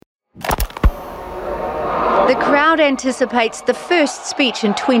The crowd anticipates the first speech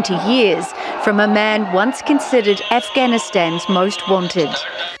in 20 years from a man once considered Afghanistan's most wanted.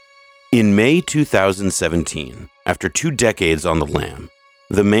 In May 2017, after 2 decades on the lam,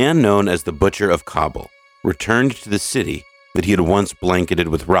 the man known as the Butcher of Kabul returned to the city that he had once blanketed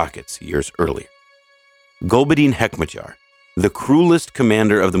with rockets years earlier. Gulbuddin Hekmatyar, the cruelest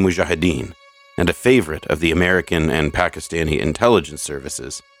commander of the Mujahideen and a favorite of the American and Pakistani intelligence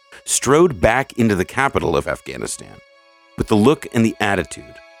services, strode back into the capital of Afghanistan with the look and the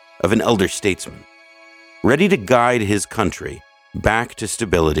attitude of an elder statesman, ready to guide his country back to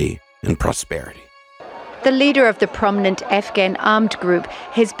stability and prosperity. The leader of the prominent Afghan armed group,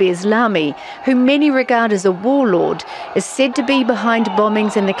 Hizb Islami, whom many regard as a warlord, is said to be behind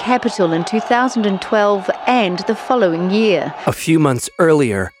bombings in the capital in 2012 and the following year. A few months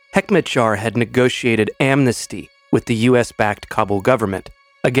earlier, Hekmatyar had negotiated amnesty with the US-backed Kabul government,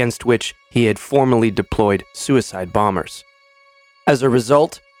 against which he had formally deployed suicide bombers. As a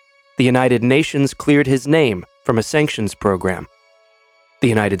result, the United Nations cleared his name from a sanctions program. The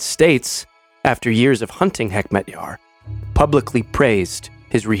United States, after years of hunting Hekmatyar, publicly praised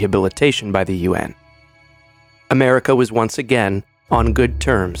his rehabilitation by the UN. America was once again on good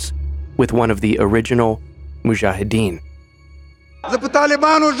terms with one of the original Mujahideen.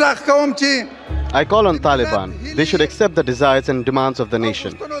 I call on Taliban. They should accept the desires and demands of the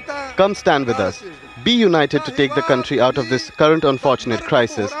nation. Come stand with us. Be united to take the country out of this current unfortunate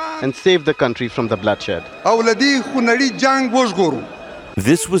crisis and save the country from the bloodshed.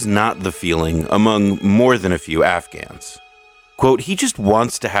 This was not the feeling among more than a few Afghans. Quote, he just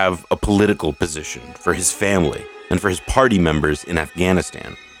wants to have a political position for his family and for his party members in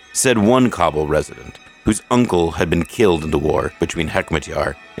Afghanistan, said one Kabul resident whose uncle had been killed in the war between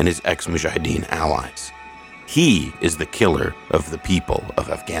Hekmatyar and his ex-Mujahideen allies. He is the killer of the people of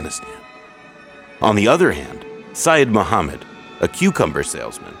Afghanistan. On the other hand, Syed Mohammed, a cucumber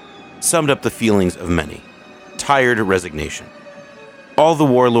salesman, summed up the feelings of many. Tired resignation. All the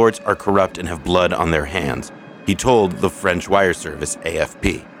warlords are corrupt and have blood on their hands, he told the French wire service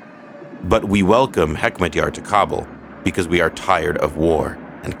AFP. But we welcome Hekmatyar to Kabul because we are tired of war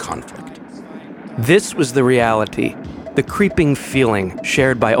and conflict. This was the reality, the creeping feeling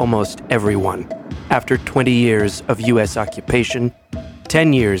shared by almost everyone after 20 years of U.S. occupation,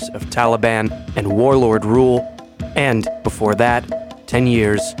 10 years of Taliban and warlord rule, and, before that, 10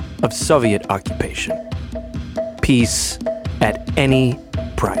 years of Soviet occupation. Peace at any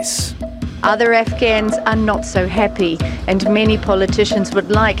price. Other Afghans are not so happy, and many politicians would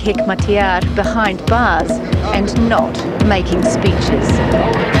like Hekmatyar behind bars and not making speeches.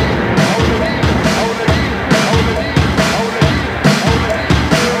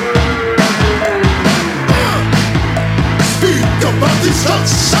 Speak about this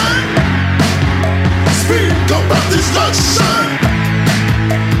sunshine. Speak about this sunshine.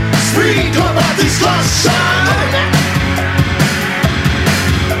 Speak about this sunshine.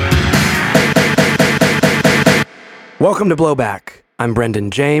 Welcome to Blowback. I'm Brendan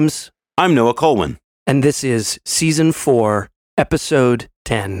James. I'm Noah Coleman. And this is Season 4, Episode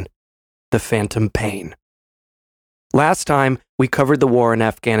 10, The Phantom Pain. Last time, we covered the war in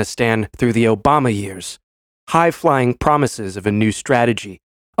Afghanistan through the Obama years. High-flying promises of a new strategy,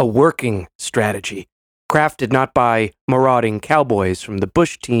 a working strategy, crafted not by marauding cowboys from the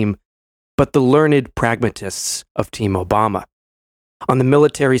Bush team, but the learned pragmatists of Team Obama. On the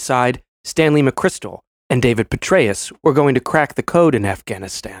military side, Stanley McChrystal and David Petraeus were going to crack the code in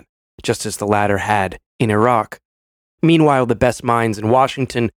Afghanistan, just as the latter had in Iraq. Meanwhile, the best minds in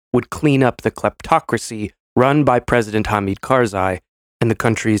Washington would clean up the kleptocracy run by President Hamid Karzai and the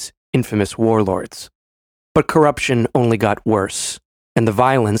country's infamous warlords. But corruption only got worse, and the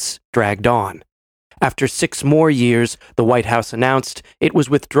violence dragged on. After 6 more years, the White House announced it was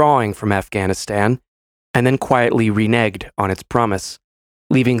withdrawing from Afghanistan, and then quietly reneged on its promise,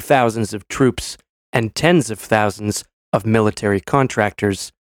 leaving thousands of troops and tens of thousands of military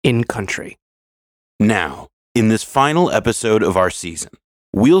contractors in country. Now, in this final episode of our season,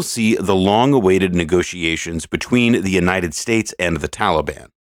 we'll see the long-awaited negotiations between the United States and the Taliban.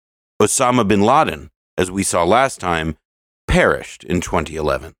 Osama bin Laden, as we saw last time, perished in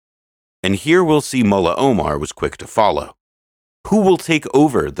 2011. And here we'll see Mullah Omar was quick to follow. Who will take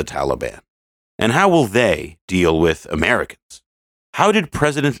over the Taliban? And how will they deal with Americans? How did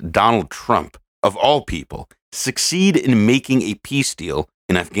President Donald Trump, of all people, succeed in making a peace deal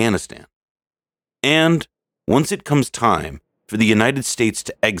in Afghanistan? And once it comes time for the United States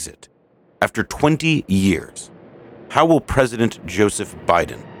to exit, after 20 years, how will President Joseph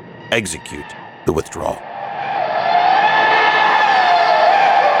Biden execute the withdrawal?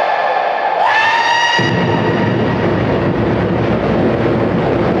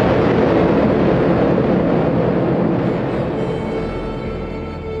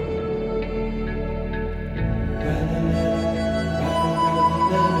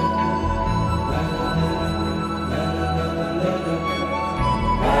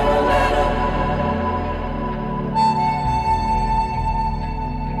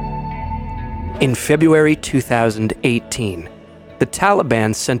 In February 2018, the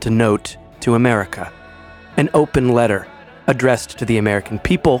Taliban sent a note to America, an open letter addressed to the American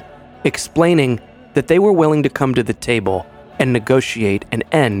people, explaining that they were willing to come to the table and negotiate an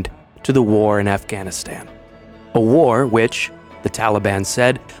end to the war in Afghanistan. A war which, the Taliban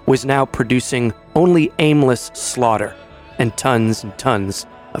said, was now producing only aimless slaughter and tons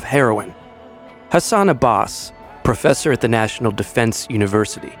of heroin. Hassan Abbas, professor at the National Defense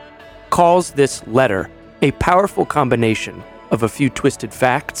University, calls this letter a powerful combination of a few twisted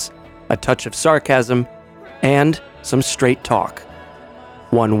facts, a touch of sarcasm, and some straight talk.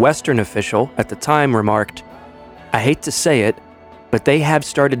 One Western official at the time remarked, "I hate to say it, but they have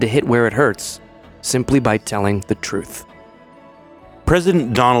started to hit where it hurts, simply by telling the truth."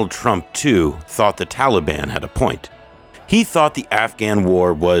 President Donald Trump, too, thought the Taliban had a point. He thought the Afghan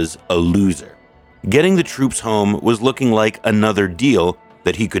war was a loser. Getting the troops home was looking like another deal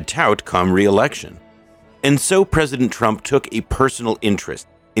that he could tout come re-election. And so President Trump took a personal interest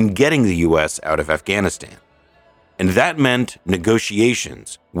in getting the U.S. out of Afghanistan. And that meant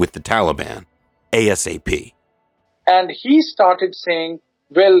negotiations with the Taliban, ASAP. And he started saying,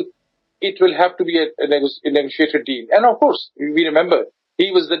 well, it will have to be a negotiated deal. And of course, we remember, he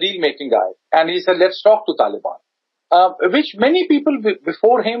was the deal-making guy. And he said, let's talk to Taliban. Which many people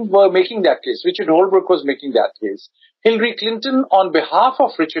before him were making that case. Richard Holbrooke was making that case. Hillary Clinton, on behalf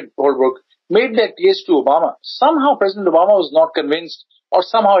of Richard Holbrooke, made that case to Obama. Somehow President Obama was not convinced, or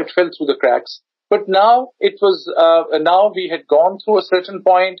somehow it fell through the cracks. But now now we had gone through a certain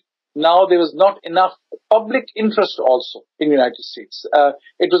point. Now there was not enough public interest also in the United States.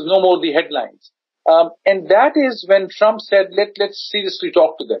 It was no more the headlines. And that is when Trump said, let's seriously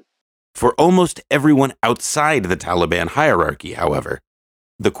talk to them. For almost everyone outside the Taliban hierarchy, however,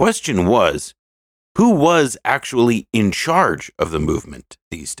 the question was, who was actually in charge of the movement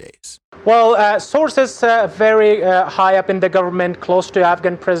these days? Well, sources very high up in the government, close to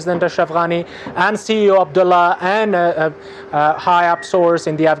Afghan President Ashraf Ghani and CEO Abdullah, and a high up source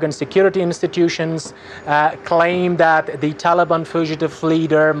in the Afghan security institutions claim that the Taliban fugitive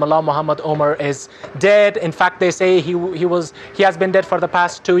leader Mullah Muhammad Omar is dead. In fact, they say he has been dead for the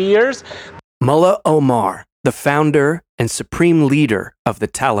past 2 years. Mullah Omar, the founder and supreme leader of the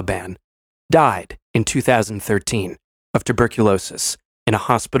Taliban, died in 2013 of tuberculosis in a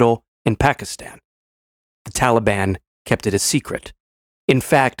hospital in Pakistan. The Taliban kept it a secret. In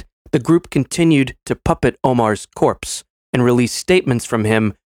fact, the group continued to puppet Omar's corpse and release statements from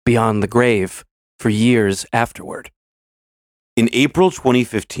him beyond the grave for years afterward. In April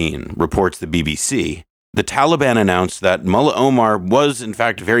 2015, reports the BBC, the Taliban announced that Mullah Omar was in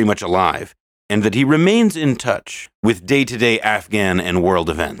fact very much alive and that he remains in touch with day-to-day Afghan and world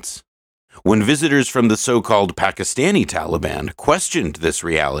events. When visitors from the so-called Pakistani Taliban questioned this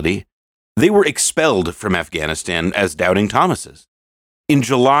reality, they were expelled from Afghanistan as doubting Thomases. In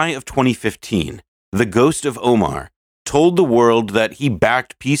July of 2015, the ghost of Omar told the world that he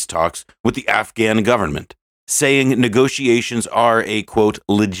backed peace talks with the Afghan government, saying negotiations are a, quote,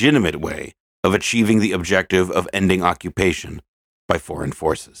 legitimate way of achieving the objective of ending occupation by foreign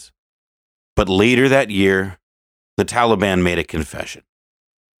forces. But later that year, the Taliban made a confession.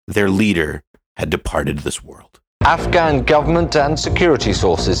 Their leader had departed this world. Afghan government and security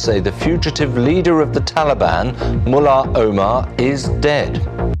sources say the fugitive leader of the Taliban, Mullah Omar, is dead.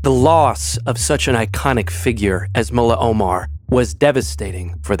 The loss of such an iconic figure as Mullah Omar was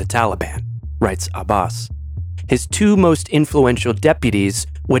devastating for the Taliban, writes Abbas. His two most influential deputies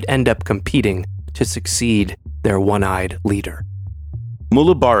would end up competing to succeed their one-eyed leader.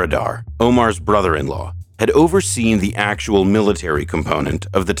 Mullah Baradar, Omar's brother-in-law, had overseen the actual military component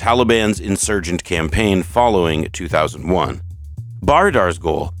of the Taliban's insurgent campaign following 2001. Baradar's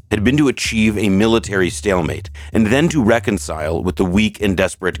goal had been to achieve a military stalemate and then to reconcile with the weak and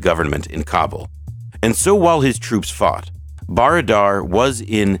desperate government in Kabul. And so while his troops fought, Baradar was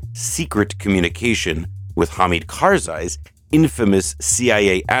in secret communication with Hamid Karzai's infamous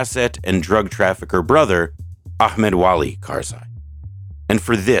CIA asset and drug trafficker brother, Ahmed Wali Karzai. And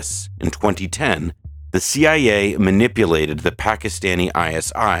for this, in 2010, the CIA manipulated the Pakistani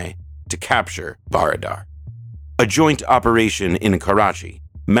ISI to capture Baradar. A joint operation in Karachi,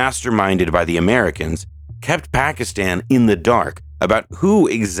 masterminded by the Americans, kept Pakistan in the dark about who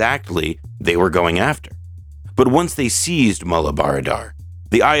exactly they were going after. But once they seized Mullah Baradar,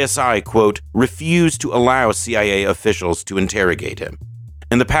 the ISI, quote, refused to allow CIA officials to interrogate him.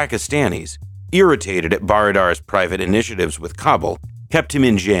 And the Pakistanis, irritated at Baradar's private initiatives with Kabul, kept him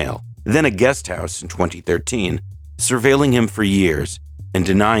in jail, then a guest house in 2013, surveilling him for years and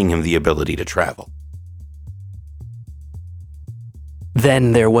denying him the ability to travel.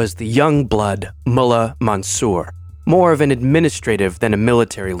 Then there was the young blood Mullah Mansour, more of an administrative than a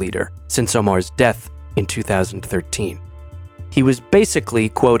military leader since Omar's death in 2013. He was basically,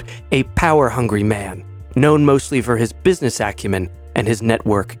 quote, a power-hungry man, known mostly for his business acumen and his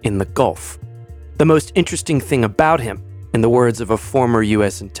network in the Gulf. The most interesting thing about him, in the words of a former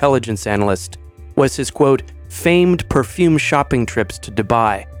U.S. intelligence analyst, was his, quote, famed perfume shopping trips to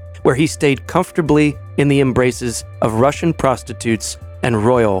Dubai, where he stayed comfortably in the embraces of Russian prostitutes and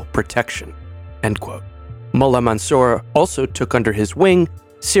royal protection, end quote. Mullah Mansour also took under his wing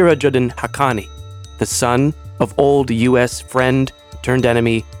Sirajuddin Haqqani, the son of old U.S. friend turned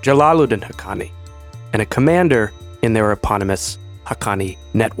enemy Jalaluddin Haqqani, and a commander in their eponymous Haqqani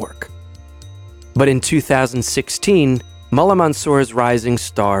network. But in 2016, Mullah Mansour's rising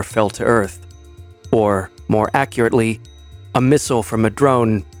star fell to earth, or more accurately, a missile from a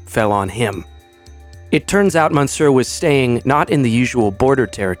drone fell on him. It turns out Mansour was staying not in the usual border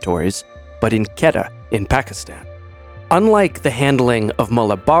territories, but in Quetta, in Pakistan. Unlike the handling of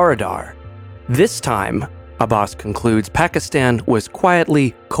Mullah Baradar, this time, Abbas concludes, Pakistan was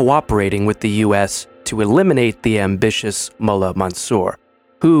quietly cooperating with the U.S. to eliminate the ambitious Mullah Mansour,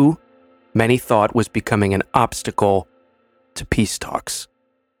 who many thought was becoming an obstacle to peace talks.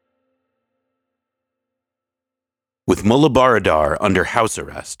 With Mullah Baradar under house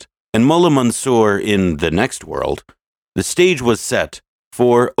arrest and Mullah Mansour in the next world, the stage was set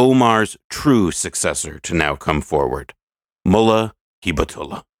for Omar's true successor to now come forward, Mullah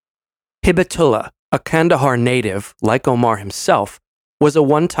Hibatullah. Hibatullah, a Kandahar native like Omar himself, was a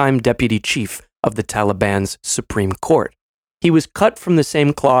one-time deputy chief of the Taliban's Supreme Court. He was cut from the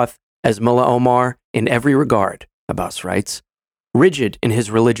same cloth as Mullah Omar in every regard, Abbas writes, rigid in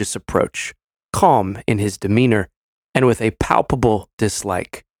his religious approach, calm in his demeanor, and with a palpable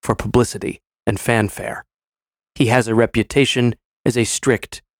dislike for publicity and fanfare. He has a reputation as a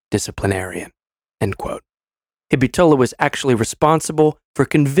strict disciplinarian, end quote. Hibatullah was actually responsible for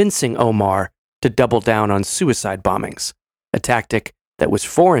convincing Omar to double down on suicide bombings, a tactic that was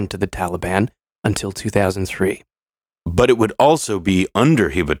foreign to the Taliban until 2003. But it would also be under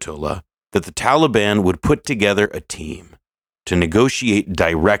Hibatullah that the Taliban would put together a team to negotiate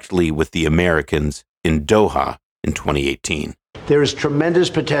directly with the Americans in Doha in 2018. There is tremendous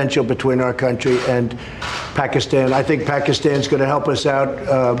potential between our country and Pakistan. I think Pakistan's going to help us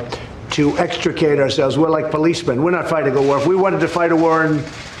out to extricate ourselves. We're like policemen. We're not fighting a war. If we wanted to fight a war in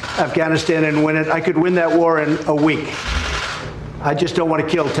Afghanistan and win it, I could win that war in a week. I just don't want to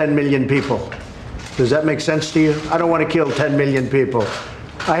kill 10 million people. Does that make sense to you? I don't want to kill 10 million people.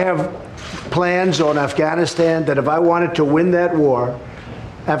 I have plans on Afghanistan that if I wanted to win that war,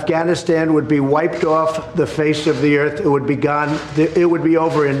 Afghanistan would be wiped off the face of the earth. It would be gone. It would be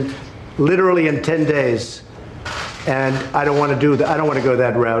over in literally in 10 days. And I don't want to do that. I don't want to go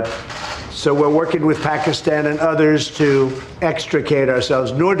that route. So we're working with Pakistan and others to extricate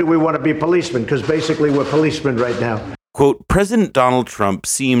ourselves, nor do we want to be policemen, because basically we're policemen right now. Quote, President Donald Trump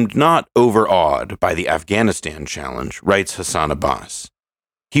seemed not overawed by the Afghanistan challenge, writes Hassan Abbas.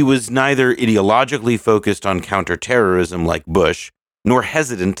 He was neither ideologically focused on counterterrorism like Bush, nor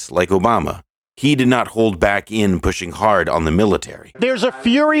hesitant like Obama. He did not hold back in pushing hard on the military. There's a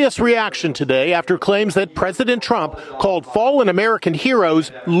furious reaction today after claims that President Trump called fallen American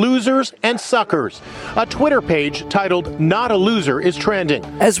heroes losers and suckers. A Twitter page titled "Not a Loser" is trending.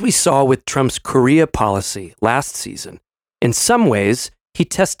 As we saw with Trump's Korea policy last season, in some ways, he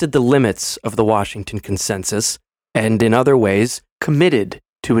tested the limits of the Washington consensus, and in other ways, committed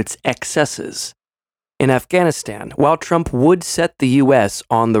to its excesses. In Afghanistan, while Trump would set the U.S.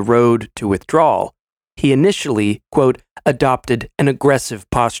 on the road to withdrawal, he initially, quote, adopted an aggressive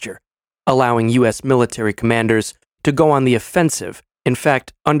posture, allowing U.S. military commanders to go on the offensive. In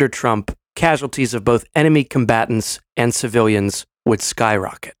fact, under Trump, casualties of both enemy combatants and civilians would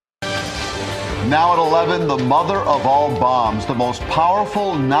skyrocket. Now at 11, the mother of all bombs, the most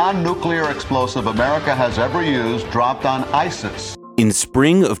powerful non-nuclear explosive America has ever used, dropped on ISIS. In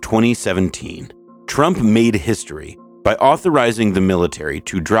spring of 2017, Trump made history by authorizing the military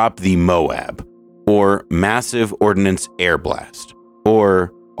to drop the MOAB, or Massive Ordnance Air Blast,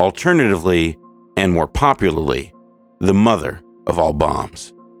 or alternatively, and more popularly, the mother of all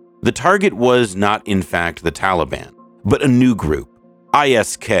bombs. The target was not in fact the Taliban, but a new group,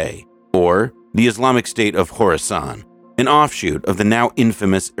 ISK, or the Islamic State of Khorasan, an offshoot of the now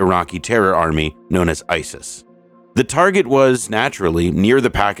infamous Iraqi terror army known as ISIS. The target was, naturally, near the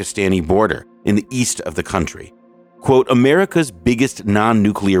Pakistani border, in the east of the country. Quote, America's biggest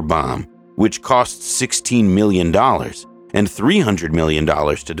non-nuclear bomb, which cost $16 million and $300 million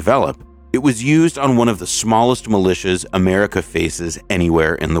to develop, It was used on one of the smallest militias America faces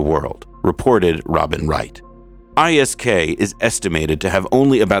anywhere in the world, reported Robin Wright. ISK is estimated to have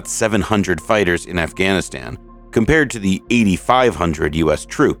only about 700 fighters in Afghanistan, compared to the 8,500 U.S.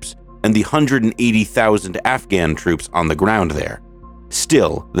 troops and the 180,000 Afghan troops on the ground there.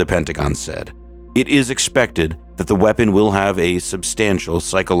 Still, the Pentagon said, it is expected that the weapon will have a substantial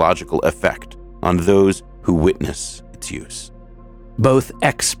psychological effect on those who witness its use. Both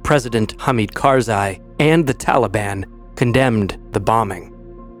ex-President Hamid Karzai and the Taliban condemned the bombing.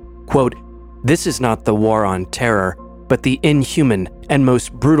 Quote, "This is not the war on terror, but the inhuman and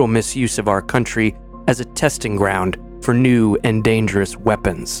most brutal misuse of our country as a testing ground for new and dangerous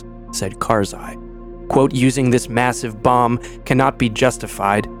weapons," said Karzai. Quote, "Using this massive bomb cannot be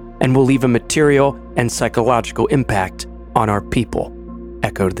justified and will leave a material and psychological impact on our people,"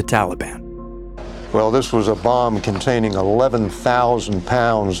 echoed the Taliban. Well, this was a bomb containing 11,000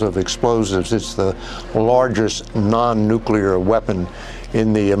 pounds of explosives. It's the largest non-nuclear weapon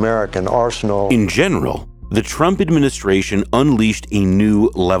in the American arsenal. In general, the Trump administration unleashed a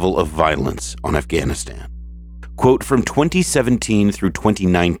new level of violence on Afghanistan. Quote, from 2017 through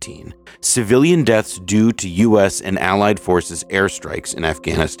 2019, civilian deaths due to U.S. and allied forces airstrikes in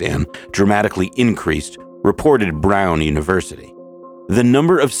Afghanistan dramatically increased, reported Brown University. The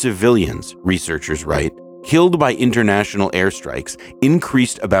number of civilians, researchers write, killed by international airstrikes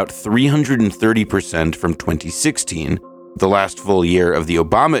increased about 330% from 2016, the last full year of the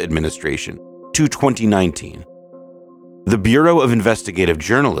Obama administration, to 2019. The Bureau of Investigative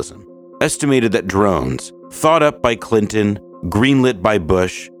Journalism estimated that drones, thought up by Clinton, greenlit by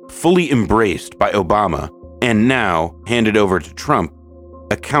Bush, fully embraced by Obama, and now handed over to Trump,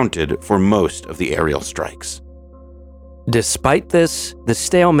 accounted for most of the aerial strikes. Despite this, the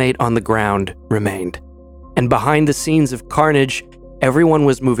stalemate on the ground remained. And behind the scenes of carnage, everyone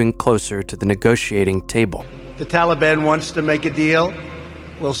was moving closer to the negotiating table. The Taliban wants to make a deal.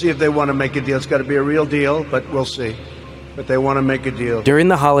 We'll see if they want to make a deal. It's got to be a real deal, but we'll see. But they want to make a deal. During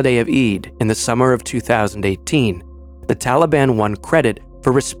the holiday of Eid in the summer of 2018, the Taliban won credit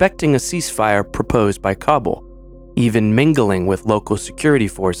for respecting a ceasefire proposed by Kabul, even mingling with local security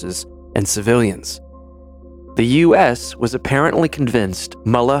forces and civilians. The U.S. was apparently convinced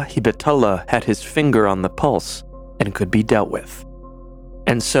Mullah Hibatullah had his finger on the pulse and could be dealt with.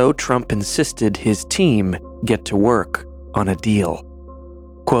 And so Trump insisted his team get to work on a deal.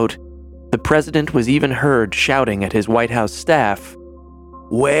 Quote, the president was even heard shouting at his White House staff,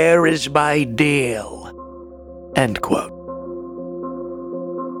 "Where is my deal?" End quote.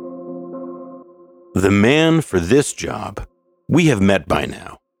 The man for this job we have met by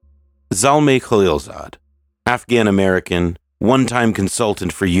now. Zalmay Khalilzad, Afghan-American, one-time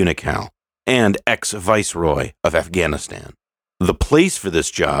consultant for UNICAL, and ex-viceroy of Afghanistan. The place for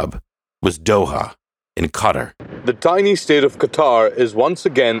this job was Doha, in Qatar. The tiny state of Qatar is once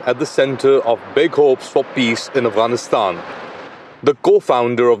again at the center of big hopes for peace in Afghanistan. The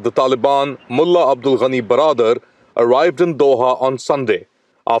co-founder of the Taliban, Mullah Abdul Ghani Baradar, arrived in Doha on Sunday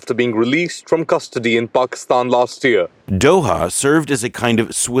after being released from custody in Pakistan last year. Doha served as a kind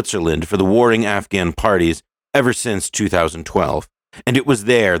of Switzerland for the warring Afghan parties ever since 2012, and it was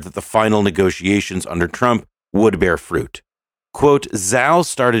there that the final negotiations under Trump would bear fruit. Quote, Zal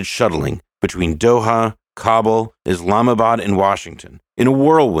started shuttling between Doha, Kabul, Islamabad, and Washington in a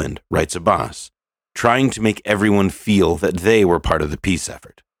whirlwind, writes Abbas, trying to make everyone feel that they were part of the peace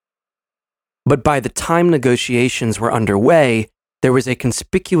effort. But by the time negotiations were underway, there was a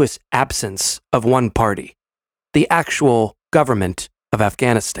conspicuous absence of one party, the actual government of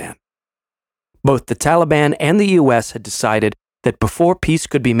Afghanistan. Both the Taliban and the U.S. had decided that before peace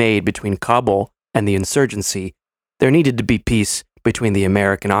could be made between Kabul and the insurgency, there needed to be peace between the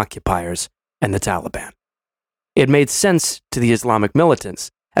American occupiers and the Taliban. It made sense to the Islamic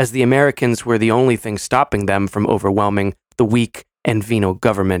militants, as the Americans were the only thing stopping them from overwhelming the weak and venal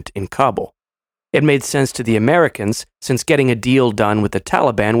government in Kabul. It made sense to the Americans, since getting a deal done with the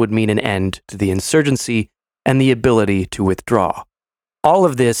Taliban would mean an end to the insurgency and the ability to withdraw. All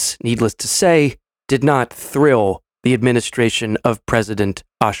of this, needless to say, did not thrill the administration of President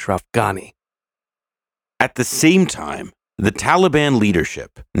Ashraf Ghani. At the same time, the Taliban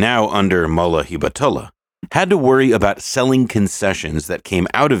leadership, now under Mullah Hibatullah, had to worry about selling concessions that came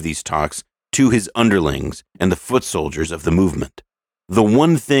out of these talks to his underlings and the foot soldiers of the movement. The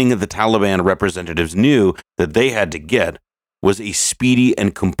one thing the Taliban representatives knew that they had to get was a speedy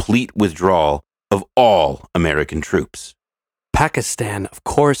and complete withdrawal of all American troops. Pakistan, of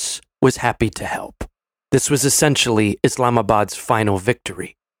course, was happy to help. This was essentially Islamabad's final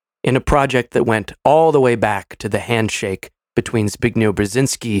victory, in a project that went all the way back to the handshake between Zbigniew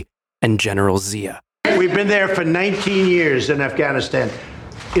Brzezinski and General Zia. We've been there for 19 years in Afghanistan.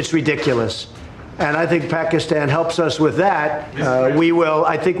 It's ridiculous. And I think Pakistan helps us with that.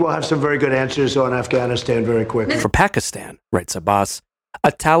 I think we'll have some very good answers on Afghanistan very quickly. For Pakistan, writes Abbas,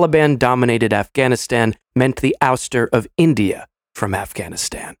 a Taliban-dominated Afghanistan meant the ouster of India from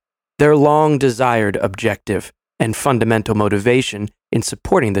Afghanistan. Their long-desired objective and fundamental motivation in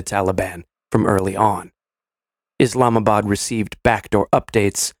supporting the Taliban from early on. Islamabad received backdoor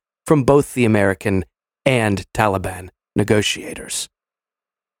updates from both the American and Taliban negotiators.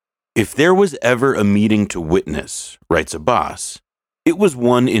 If there was ever a meeting to witness, writes Abbas, it was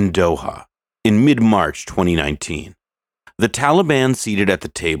one in Doha in mid-March 2019. The Taliban seated at the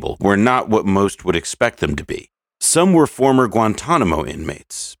table were not what most would expect them to be. Some were former Guantanamo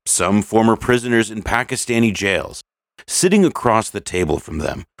inmates, some former prisoners in Pakistani jails. Sitting across the table from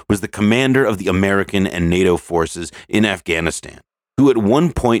them was the commander of the American and NATO forces in Afghanistan, who at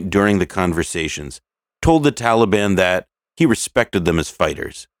one point during the conversations told the Taliban that he respected them as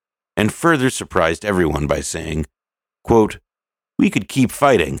fighters, and further surprised everyone by saying, quote, "We could keep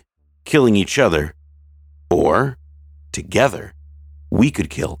fighting, killing each other, or, together, we could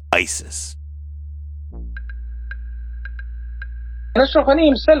kill ISIS." Ashraf Ghani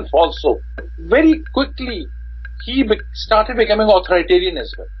himself also, very quickly, he started becoming authoritarian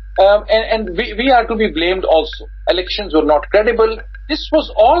as well. And we are to be blamed also. Elections were not credible. This was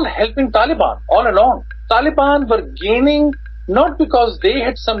all helping Taliban all along. Taliban were gaining not because they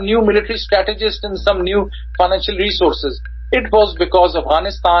had some new military strategist and some new financial resources. It was because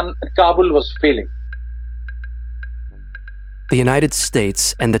Afghanistan and Kabul was failing. The United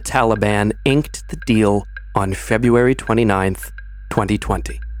States and the Taliban inked the deal on February 29th,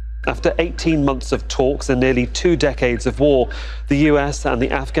 2020. After 18 months of talks and nearly 2 decades of war, the US and the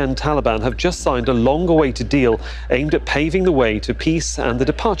Afghan Taliban have just signed a long-awaited deal aimed at paving the way to peace and the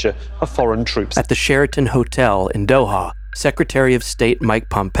departure of foreign troops. At the Sheraton Hotel in Doha, Secretary of State Mike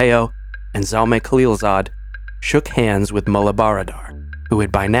Pompeo and Zalmay Khalilzad shook hands with Mullah Baradar, who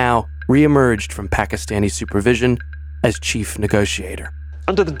had by now re-emerged from Pakistani supervision as chief negotiator.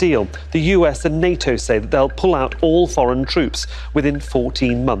 Under the deal, the US and NATO say that they'll pull out all foreign troops within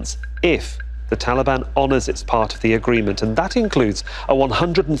 14 months if the Taliban honors its part of the agreement, and that includes a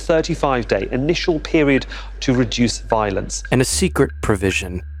 135-day initial period to reduce violence. And a secret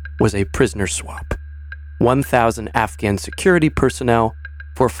provision was a prisoner swap. 1,000 Afghan security personnel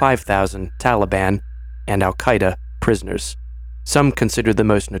for 5,000 Taliban and al-Qaeda prisoners, some considered the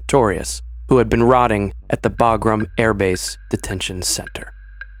most notorious, who had been rotting at the Bagram Air Base Detention Center.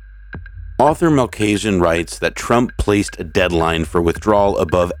 Author Malkasian writes that Trump placed a deadline for withdrawal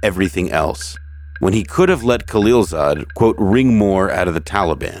above everything else, when he could have let Khalilzad, quote, wring more out of the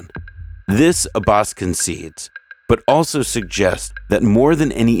Taliban. This Abbas concedes, but also suggests that more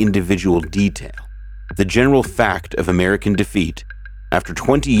than any individual detail, the general fact of American defeat after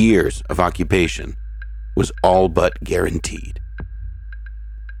 20 years of occupation was all but guaranteed.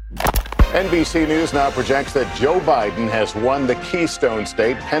 NBC News now projects that Joe Biden has won the Keystone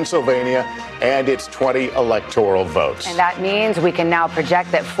State, Pennsylvania, and its 20 electoral votes. And that means we can now project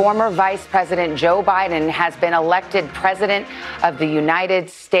that former Vice President Joe Biden has been elected President of the United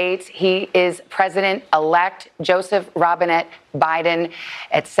States. He is President-elect Joseph Robinette Biden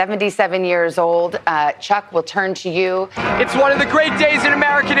at 77 years old. Chuck, we'll turn to you. It's one of the great days in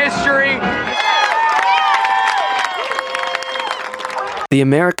American history. The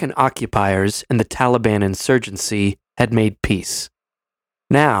American occupiers and the Taliban insurgency had made peace.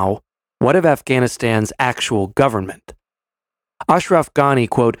 Now, what of Afghanistan's actual government? Ashraf Ghani,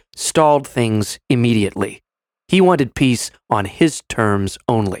 quote, stalled things immediately. He wanted peace on his terms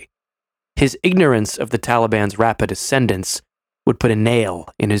only. His ignorance of the Taliban's rapid ascendance would put a nail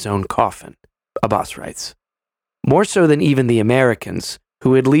in his own coffin, Abbas writes. More so than even the Americans,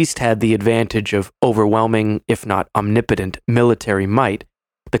 who at least had the advantage of overwhelming, if not omnipotent, military might,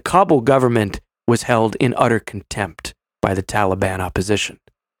 the Kabul government was held in utter contempt by the Taliban opposition.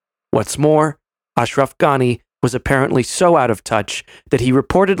 What's more, Ashraf Ghani was apparently so out of touch that he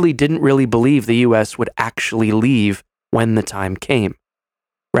reportedly didn't really believe the U.S. would actually leave when the time came.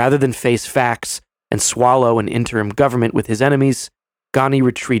 Rather than face facts and swallow an interim government with his enemies, Ghani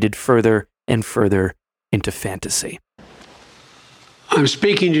retreated further and further into fantasy. I'm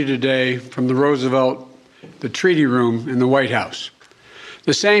speaking to you today from the Roosevelt, the Treaty Room in the White House,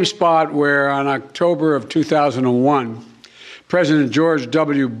 the same spot where on October of 2001, President George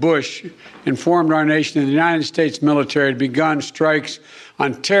W. Bush informed our nation that the United States military had begun strikes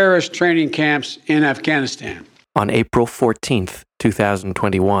on terrorist training camps in Afghanistan. On April 14th,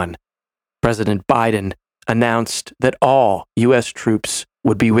 2021, President Biden announced that all U.S. troops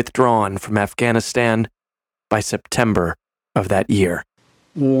would be withdrawn from Afghanistan by September of that year.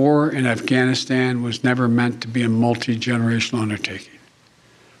 War in Afghanistan was never meant to be a multi-generational undertaking.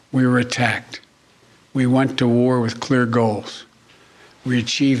 We were attacked. We went to war with clear goals. We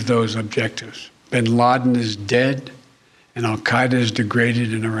achieved those objectives. Bin Laden is dead, and Al-Qaeda is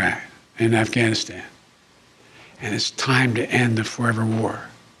degraded in Iraq, in Afghanistan. And it's time to end the forever war.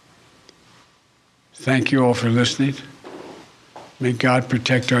 Thank you all for listening. May God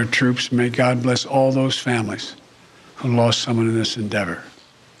protect our troops. May God bless all those families who lost someone in this endeavor.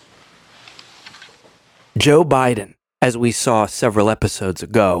 Joe Biden, as we saw several episodes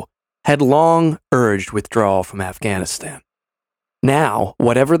ago, had long urged withdrawal from Afghanistan. Now,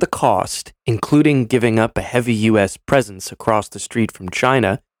 whatever the cost, including giving up a heavy U.S. presence across the street from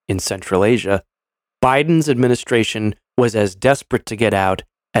China in Central Asia, Biden's administration was as desperate to get out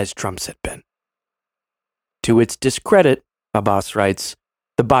as Trump's had been. To its discredit, Abbas writes,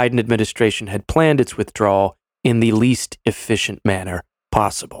 the Biden administration had planned its withdrawal in the least efficient manner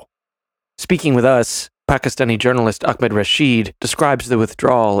possible. Speaking with us, Pakistani journalist Ahmed Rashid describes the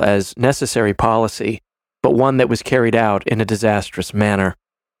withdrawal as necessary policy, but one that was carried out in a disastrous manner.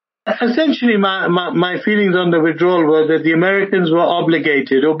 Essentially, my feelings on the withdrawal were that the Americans were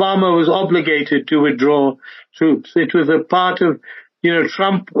obligated. Obama was obligated to withdraw troops. It was a part of,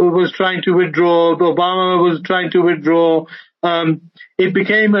 Trump was trying to withdraw, Obama was trying to withdraw. It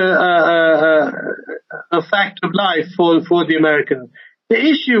became a fact of life for the Americans. The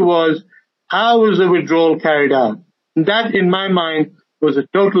issue was, how was the withdrawal carried out? And that, in my mind, was a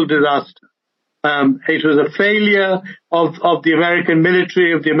total disaster. It was a failure of the American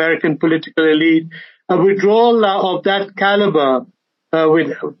military, of the American political elite. A withdrawal of that caliber,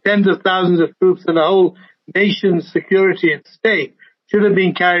 with tens of thousands of troops and a whole nation's security at stake, should have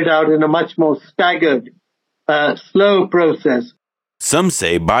been carried out in a much more staggered, slow process. Some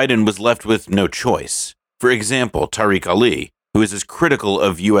say Biden was left with no choice. For example, Tariq Ali, who is as critical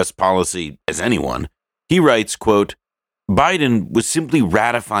of U.S. policy as anyone, he writes, quote, Biden was simply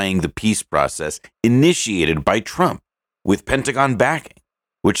ratifying the peace process initiated by Trump with Pentagon backing,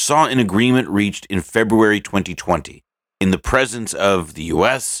 which saw an agreement reached in February 2020 in the presence of the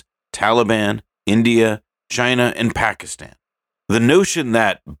U.S., Taliban, India, China, and Pakistan. The notion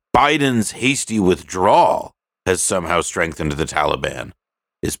that Biden's hasty withdrawal has somehow strengthened the Taliban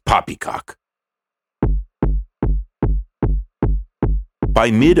is poppycock. By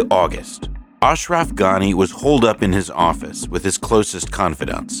mid-August, Ashraf Ghani was holed up in his office with his closest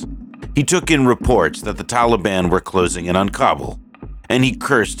confidants. He took in reports that the Taliban were closing in on Kabul, and he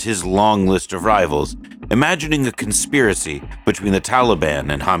cursed his long list of rivals, imagining a conspiracy between the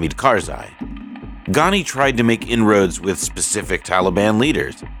Taliban and Hamid Karzai. Ghani tried to make inroads with specific Taliban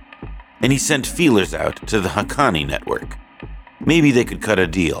leaders, and he sent feelers out to the Haqqani network. Maybe they could cut a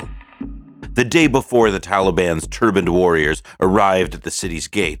deal. The day before the Taliban's turbaned warriors arrived at the city's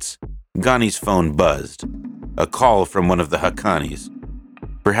gates, Ghani's phone buzzed. A call from one of the Haqqanis.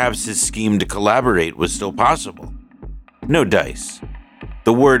 Perhaps his scheme to collaborate was still possible. No dice.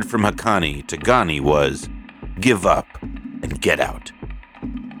 The word from Haqqani to Ghani was, give up and get out.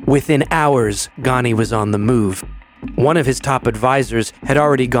 Within hours, Ghani was on the move. One of his top advisors had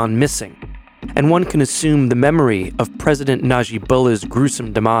already gone missing, and one can assume the memory of President Najibullah's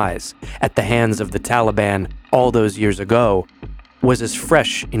gruesome demise at the hands of the Taliban all those years ago was as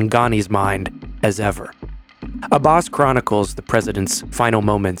fresh in Ghani's mind as ever. Abbas chronicles the president's final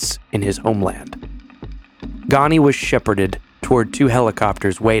moments in his homeland. Ghani was shepherded toward two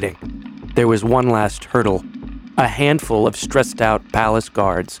helicopters waiting. There was one last hurdle. A handful of stressed-out palace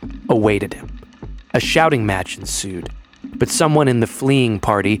guards awaited him. A shouting match ensued, but someone in the fleeing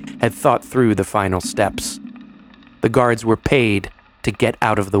party had thought through the final steps. The guards were paid to get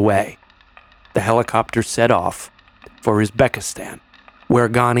out of the way. The helicopter set off for Uzbekistan, where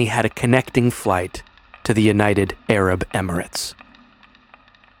Ghani had a connecting flight to the United Arab Emirates.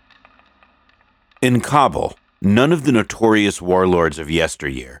 In Kabul, none of the notorious warlords of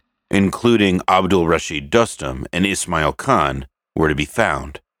yesteryear, including Abdul Rashid Dostum and Ismail Khan, were to be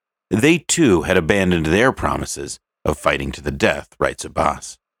found. They too had abandoned their promises of fighting to the death, writes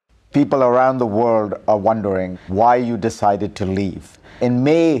Abbas. People around the world are wondering why you decided to leave. In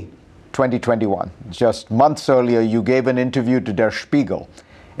May 2021, just months earlier, you gave an interview to Der Spiegel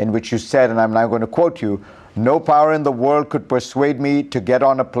in which you said, and I'm now going to quote you, "No power in the world could persuade me to get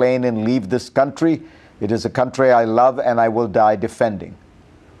on a plane and leave this country. It is a country I love and I will die defending."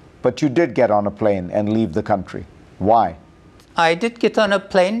 But you did get on a plane and leave the country. Why? I did get on a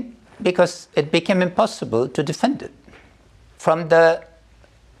plane because it became impossible to defend it. From the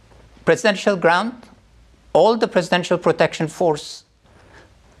presidential ground, all the Presidential Protection Force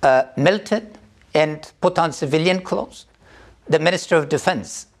melted and put on civilian clothes. The Minister of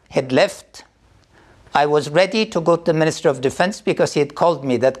Defense had left. I was ready to go to the Minister of Defense because he had called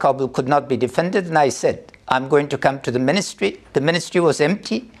me that Kabul could not be defended. And I said, I'm going to come to the ministry. The ministry was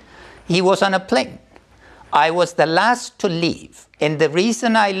empty. He was on a plane. I was the last to leave. And the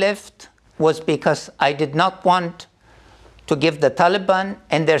reason I left was because I did not want to give the Taliban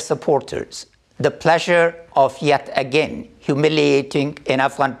and their supporters the pleasure of yet again humiliating an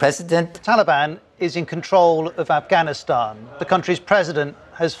Afghan president. The Taliban is in control of Afghanistan. The country's president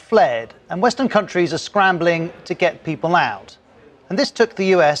has fled, and Western countries are scrambling to get people out. And this took the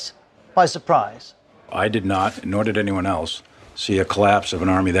US by surprise. I did not, nor did anyone else, see a collapse of an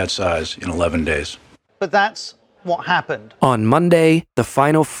army that size in 11 days. But that's what happened. On Monday, the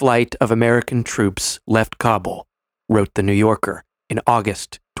final flight of American troops left Kabul, wrote The New Yorker in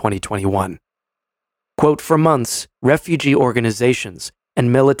August 2021. Quote, for months, refugee organizations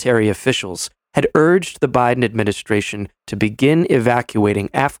and military officials had urged the Biden administration to begin evacuating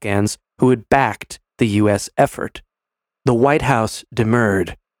Afghans who had backed the U.S. effort. The White House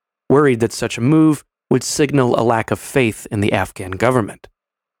demurred, worried that such a move would signal a lack of faith in the Afghan government.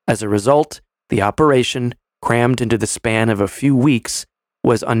 As a result, the operation, crammed into the span of a few weeks,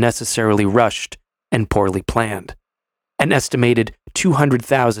 was unnecessarily rushed and poorly planned. An estimated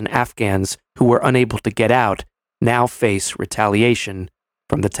 200,000 Afghans who were unable to get out now face retaliation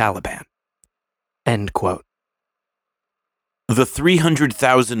from the Taliban. End quote. The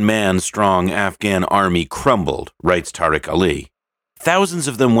 300,000-man strong Afghan army crumbled, writes Tariq Ali. Thousands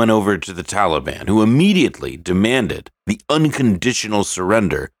of them went over to the Taliban, who immediately demanded the unconditional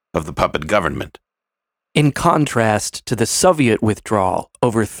surrender of the puppet government. In contrast to the Soviet withdrawal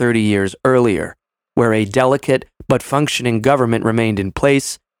over 30 years earlier, where a delicate but functioning government remained in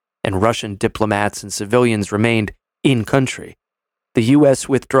place and Russian diplomats and civilians remained in country, the U.S.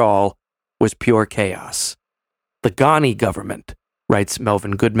 withdrawal was pure chaos. The Ghani government, writes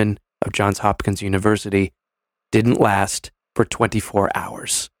Melvin Goodman of Johns Hopkins University, didn't last for 24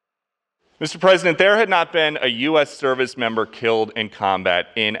 hours. Mr. President, there had not been a U.S. service member killed in combat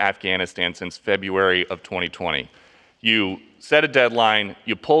in Afghanistan since February of 2020. You set a deadline,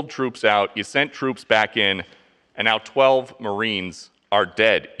 you pulled troops out, you sent troops back in, and now 12 Marines are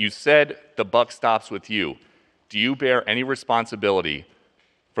dead. You said the buck stops with you. Do you bear any responsibility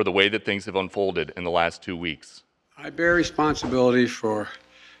for the way that things have unfolded in the last 2 weeks? I bear responsibility for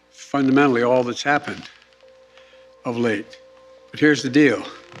fundamentally all that's happened of late. But here's the deal.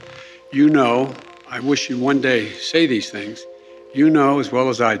 You know, I wish you'd one day say these things. You know as well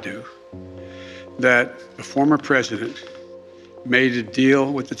as I do that the former president made a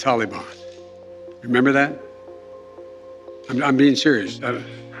deal with the Taliban. Remember that? I'm being serious.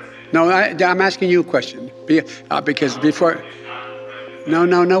 I'm asking you a question. Because before...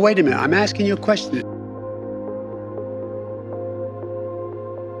 No, wait a minute. I'm asking you a question.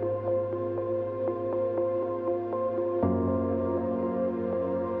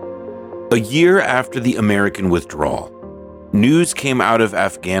 A year after the American withdrawal, news came out of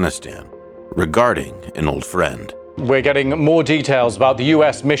Afghanistan regarding an old friend. We're getting more details about the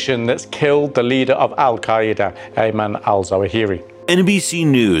U.S. mission that's killed the leader of al-Qaeda, Ayman al-Zawahiri. NBC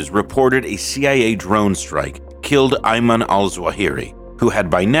News reported a CIA drone strike killed Ayman al-Zawahiri, who had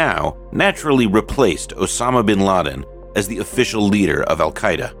by now naturally replaced Osama bin Laden as the official leader of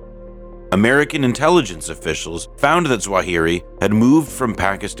al-Qaeda. American intelligence officials found that Zawahiri had moved from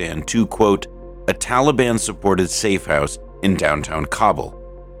Pakistan to, quote, a Taliban-supported safe house in downtown Kabul.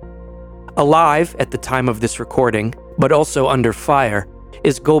 Alive at the time of this recording, but also under fire,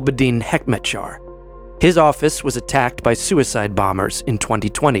 is Gulbuddin Hekmatyar. His office was attacked by suicide bombers in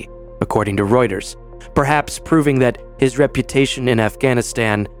 2020, according to Reuters, perhaps proving that his reputation in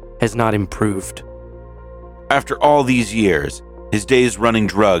Afghanistan has not improved. After all these years, his days running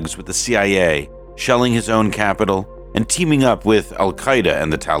drugs with the CIA, shelling his own capital, and teaming up with al-Qaeda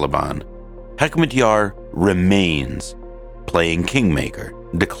and the Taliban, Hekmatyar remains playing kingmaker,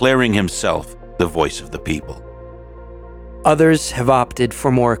 declaring himself the voice of the people. Others have opted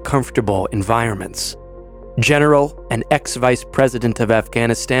for more comfortable environments. General and ex-vice president of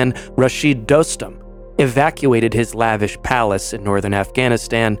Afghanistan, Rashid Dostum, evacuated his lavish palace in northern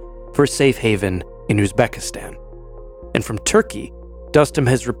Afghanistan for safe haven in Uzbekistan. And from Turkey, Dostum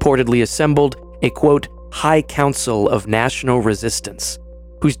has reportedly assembled a, quote, High Council of National Resistance,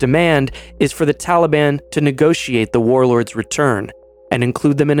 whose demand is for the Taliban to negotiate the warlord's return and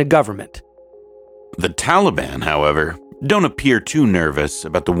include them in a government. The Taliban, however, don't appear too nervous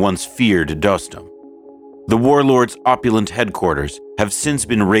about the once feared Dostum. The warlord's opulent headquarters have since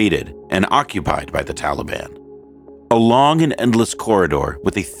been raided and occupied by the Taliban. A long and endless corridor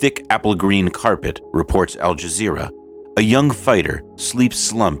with a thick apple green carpet, reports Al Jazeera. A young fighter sleeps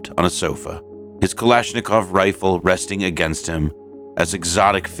slumped on a sofa, his Kalashnikov rifle resting against him as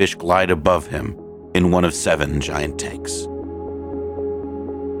exotic fish glide above him in one of 7 giant tanks.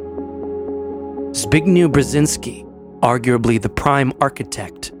 Zbigniew Brzezinski, arguably the prime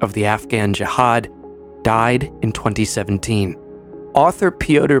architect of the Afghan jihad, died in 2017. Author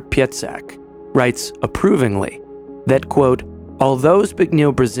Piotr Pietzak writes approvingly that, quote, although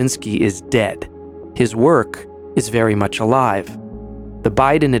Zbigniew Brzezinski is dead, his work is very much alive. The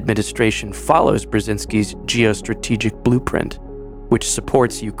Biden administration follows Brzezinski's geostrategic blueprint, which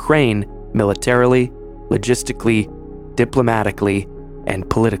supports Ukraine militarily, logistically, diplomatically, and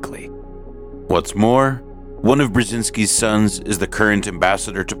politically. What's more, one of Brzezinski's sons is the current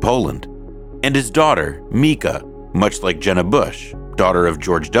ambassador to Poland, and his daughter, Mika, much like Jenna Bush, daughter of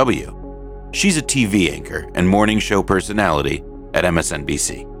George W. She's a TV anchor and morning show personality at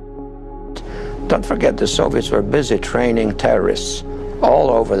MSNBC. Don't forget the Soviets were busy training terrorists all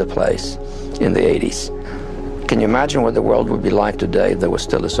over the place in the 80s. Can you imagine what the world would be like today if there was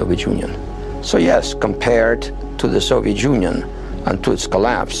still a Soviet Union? So yes, compared to the Soviet Union and to its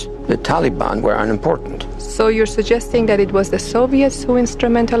collapse, the Taliban were unimportant. So you're suggesting that it was the Soviets who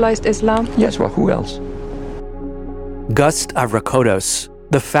instrumentalized Islam? Yes, well, who else? Gust Avrakotos,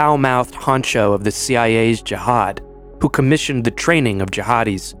 the foul-mouthed honcho of the CIA's jihad, who commissioned the training of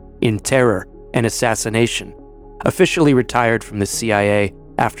jihadis in terror and assassination, officially retired from the CIA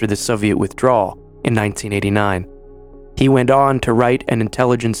after the Soviet withdrawal in 1989. He went on to write an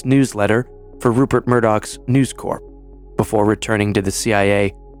intelligence newsletter for Rupert Murdoch's News Corp before returning to the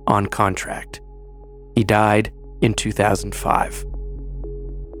CIA on contract. He died in 2005.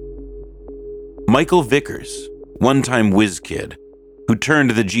 Michael Vickers, one-time whiz kid, who turned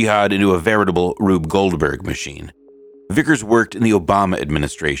the jihad into a veritable Rube Goldberg machine. Vickers worked in the Obama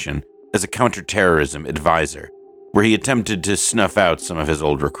administration as a counterterrorism advisor, where he attempted to snuff out some of his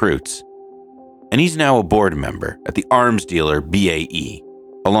old recruits. And he's now a board member at the arms dealer BAE,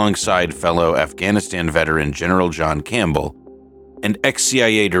 alongside fellow Afghanistan veteran General John Campbell and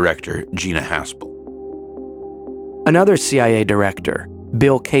ex-CIA director Gina Haspel. Another CIA director,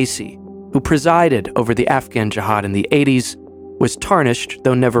 Bill Casey, who presided over the Afghan jihad in the 80s, was tarnished,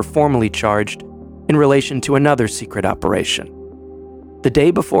 though never formally charged, in relation to another secret operation. The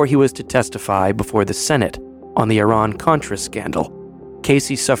day before he was to testify before the Senate on the Iran-Contra scandal,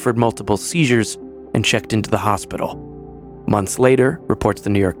 Casey suffered multiple seizures and checked into the hospital. Months later, reports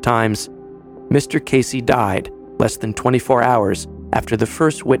the New York Times, Mr. Casey died less than 24 hours after the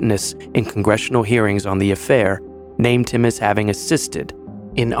first witness in congressional hearings on the affair named him as having assisted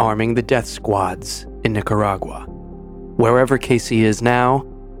in arming the death squads in Nicaragua. Wherever Casey is now,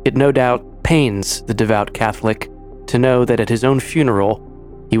 it no doubt pains the devout Catholic to know that at his own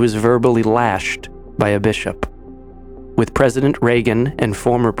funeral, he was verbally lashed by a bishop. With President Reagan and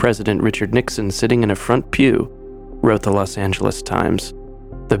former President Richard Nixon sitting in a front pew, wrote the Los Angeles Times,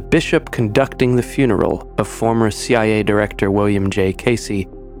 the bishop conducting the funeral of former CIA Director William J. Casey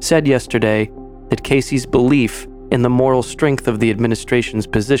said yesterday that Casey's belief in the moral strength of the administration's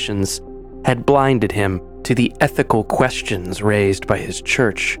positions had blinded him to the ethical questions raised by his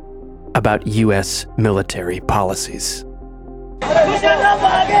church about U.S. military policies.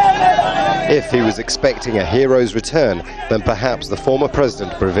 If he was expecting a hero's return, then perhaps the former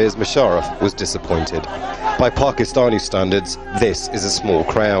president Pervez Musharraf was disappointed. By Pakistani standards, this is a small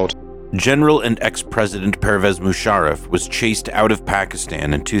crowd. General and ex-president Pervez Musharraf was chased out of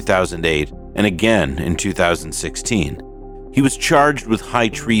Pakistan in 2008 and again in 2016. He was charged with high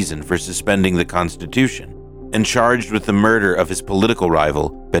treason for suspending the constitution and charged with the murder of his political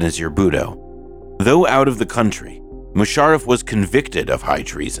rival, Benazir Bhutto. Though out of the country, Musharraf was convicted of high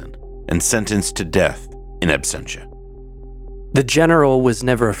treason and sentenced to death in absentia. The general was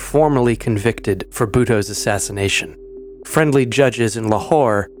never formally convicted for Bhutto's assassination. Friendly judges in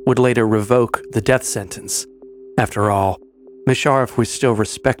Lahore would later revoke the death sentence. After all, Musharraf was still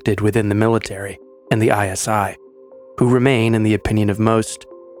respected within the military and the ISI, who remain, in the opinion of most,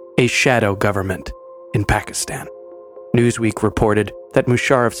 a shadow government in Pakistan. Newsweek reported that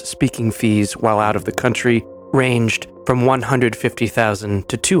Musharraf's speaking fees while out of the country ranged from $150,000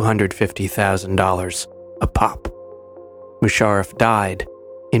 to $250,000 a pop. Musharraf died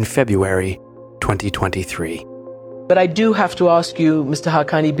in February 2023. But I do have to ask you, Mr.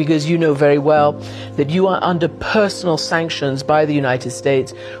 Haqqani, because you know very well that you are under personal sanctions by the United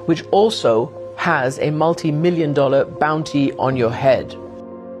States, which also has a multi-million-dollar bounty on your head.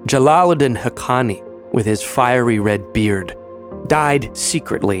 Jalaluddin Haqqani, with his fiery red beard, died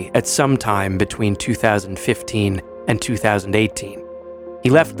secretly at some time between 2015 and 2018. He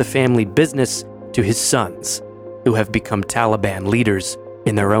left the family business to his sons, who have become Taliban leaders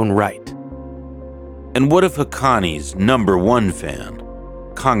in their own right. And what of Haqqani's number one fan,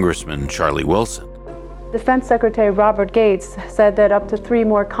 Congressman Charlie Wilson? Defense Secretary Robert Gates said that up to 3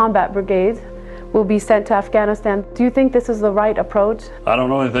 more combat brigades will be sent to Afghanistan. Do you think this is the right approach? I don't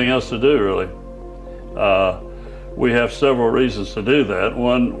know anything else to do, really. We have several reasons to do that.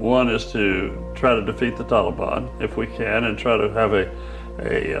 One is to try to defeat the Taliban, if we can, and try to have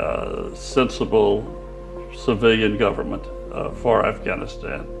a sensible civilian government for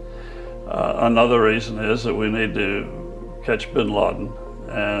Afghanistan. Another reason is that we need to catch bin Laden,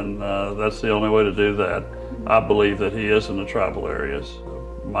 and that's the only way to do that. I believe that he is in the tribal areas.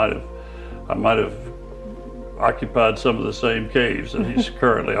 I might have occupied some of the same caves that he's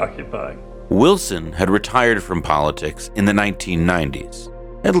currently occupying. Wilson had retired from politics in the 1990s,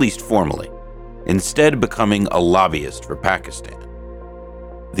 at least formally, instead becoming a lobbyist for Pakistan.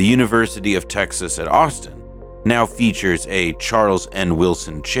 The University of Texas at Austin now features a Charles N.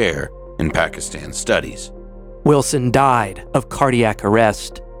 Wilson Chair in Pakistan Studies. Wilson died of cardiac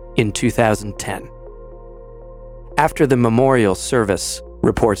arrest in 2010. After the memorial service,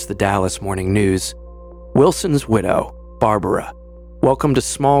 reports the Dallas Morning News, Wilson's widow, Barbara, welcomed a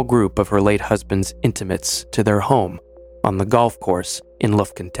small group of her late husband's intimates to their home on the golf course in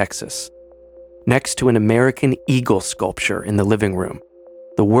Lufkin, Texas. Next to an American eagle sculpture in the living room,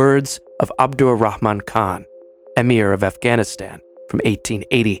 the words of Abdur Rahman Khan, Emir of Afghanistan from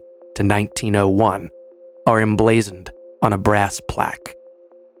 1880 to 1901, are emblazoned on a brass plaque.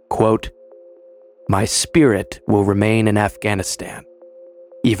 Quote, "My spirit will remain in Afghanistan,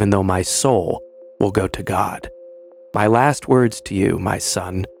 even though my soul will go to God. My last words to you, my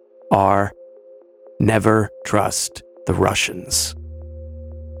son, are never trust the Russians."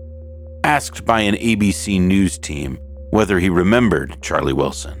 Asked by an ABC News team whether he remembered Charlie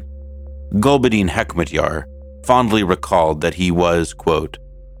Wilson, Gulbuddin Hekmatyar fondly recalled that he was, quote,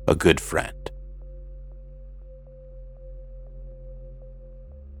 "a good friend."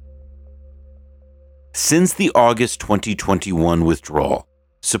 Since the August 2021 withdrawal,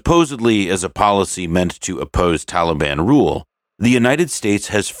 supposedly as a policy meant to oppose Taliban rule, the United States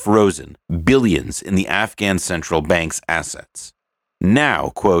has frozen billions in the Afghan central bank's assets. Now,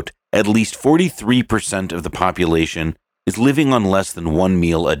 quote, at least 43% of the population is living on less than one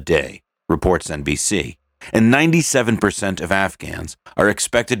meal a day, reports NBC, and 97% of Afghans are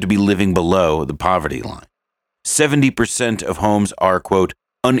expected to be living below the poverty line. 70% of homes are, quote,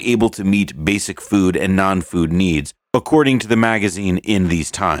 unable to meet basic food and non-food needs, according to the magazine In These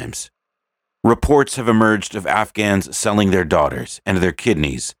Times. Reports have emerged of Afghans selling their daughters and their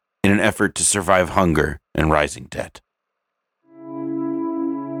kidneys in an effort to survive hunger and rising debt.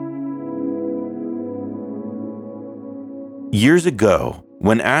 Years ago,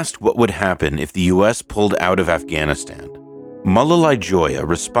 when asked what would happen if the U.S. pulled out of Afghanistan, Malalai Joya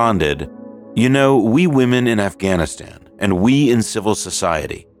responded, "You know, we women in Afghanistan, and we in civil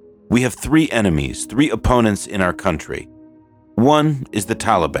society, we have 3 enemies, 3 opponents in our country. 1 is the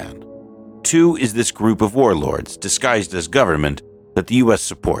Taliban. 2 is this group of warlords, disguised as government, that the U.S.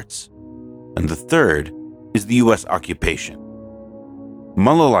 supports. And the 3rd is the U.S. occupation."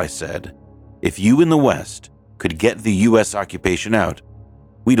 Malalai said, "If you in the West could get the U.S. occupation out,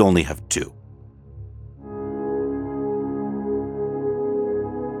 we'd only have 2.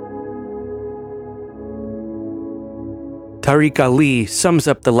 Tariq Ali sums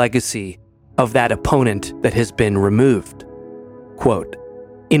up the legacy of that opponent that has been removed. Quote,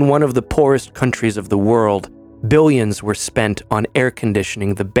 "In one of the poorest countries of the world, billions were spent on air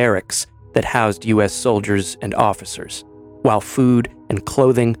conditioning the barracks that housed U.S. soldiers and officers, while food and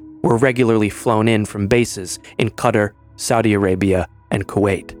clothing were regularly flown in from bases in Qatar, Saudi Arabia, and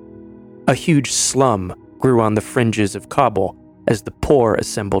Kuwait. A huge slum grew on the fringes of Kabul as the poor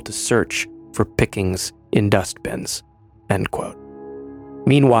assembled to search for pickings in dustbins." End quote.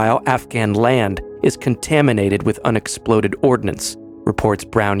 Meanwhile, Afghan land is contaminated with unexploded ordnance, reports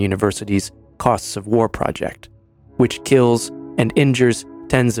Brown University's Costs of War project, which kills and injures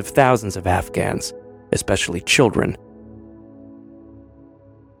tens of thousands of Afghans, especially children.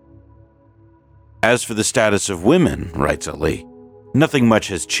 As for the status of women, writes Ali, nothing much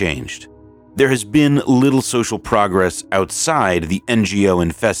has changed. There has been little social progress outside the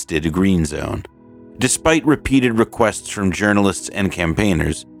NGO-infested Green Zone. Despite repeated requests from journalists and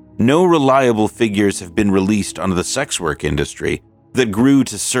campaigners, no reliable figures have been released on the sex work industry that grew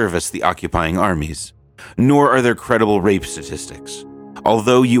to service the occupying armies, nor are there credible rape statistics.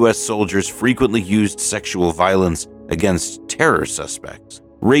 Although U.S. soldiers frequently used sexual violence against terror suspects,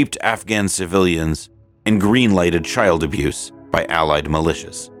 raped Afghan civilians and green-lighted child abuse by allied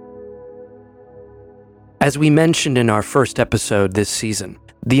militias. As we mentioned in our first episode this season,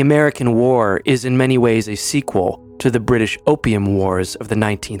 the American War is in many ways a sequel to the British Opium Wars of the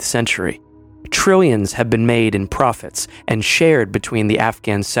 19th century. Trillions have been made in profits and shared between the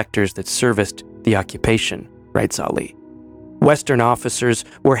Afghan sectors that serviced the occupation, writes Ali. Western officers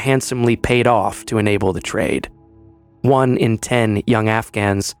were handsomely paid off to enable the trade. 1 in 10 young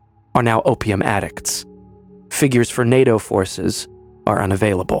Afghans are now opium addicts. Figures for NATO forces are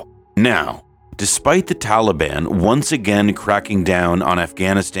unavailable. Now, despite the Taliban once again cracking down on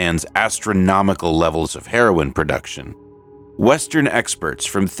Afghanistan's astronomical levels of heroin production, Western experts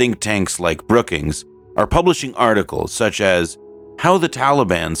from think tanks like Brookings are publishing articles such as How the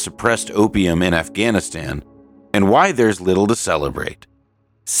Taliban Suppressed Opium in Afghanistan and Why There's Little to Celebrate.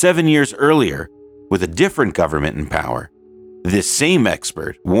 7 years earlier, with a different government in power, this same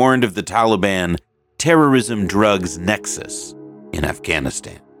expert warned of the Taliban terrorism-drugs nexus in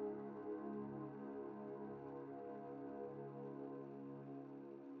Afghanistan.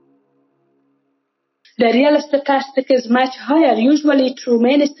 The real statistic is much higher. Usually through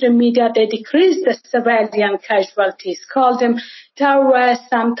mainstream media, they decrease the civilian casualties, call them terrorists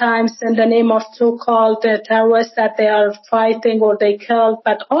sometimes in the name of so-called terrorists that they are fighting or they killed,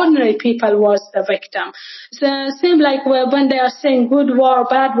 but ordinary people was the victim. So it seems like when they are saying good war,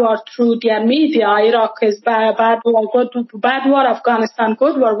 bad war through their media, Iraq is bad war, good, bad war, Afghanistan,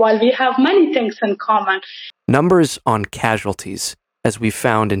 good war, while we have many things in common. Numbers on casualties, as we've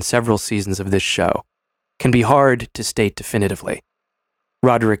found in several seasons of this show, can be hard to state definitively.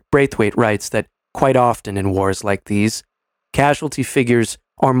 Roderick Braithwaite writes that quite often in wars like these, casualty figures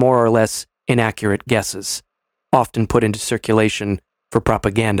are more or less inaccurate guesses, often put into circulation for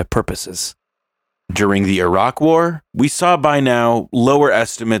propaganda purposes. During the Iraq War, we saw by now lower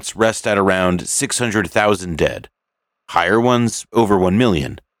estimates rest at around 600,000 dead, higher ones over 1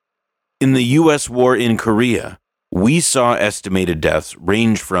 million. In the U.S. war in Korea, we saw estimated deaths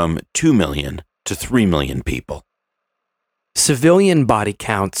range from 2 million to 3 million people. Civilian body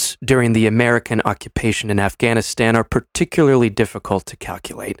counts during the American occupation in Afghanistan are particularly difficult to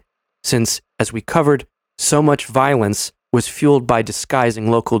calculate, since, as we covered, so much violence was fueled by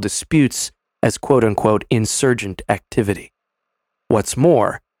disguising local disputes as quote-unquote insurgent activity. What's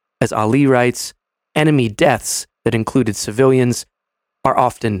more, as Ali writes, enemy deaths that included civilians are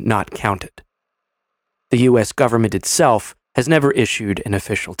often not counted. The U.S. government itself has never issued an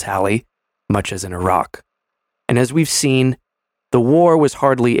official tally, much as in Iraq. And as we've seen, the war was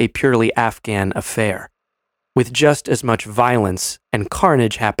hardly a purely Afghan affair, with just as much violence and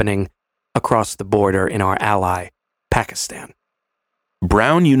carnage happening across the border in our ally, Pakistan.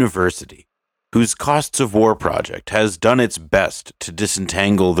 Brown University, whose Costs of War project has done its best to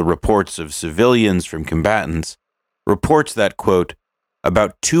disentangle the reports of civilians from combatants, reports that, quote,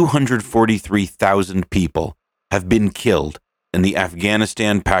 about 243,000 people have been killed in the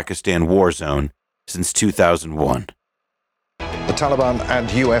Afghanistan-Pakistan war zone since 2001. The Taliban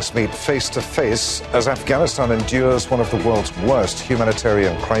and US meet face-to-face as Afghanistan endures one of the world's worst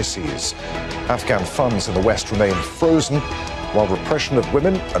humanitarian crises. Afghan funds in the West remain frozen, while repression of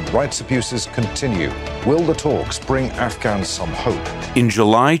women and rights abuses continue. Will the talks bring Afghans some hope? In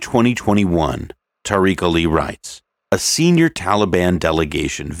July 2021, Tariq Ali writes, a senior Taliban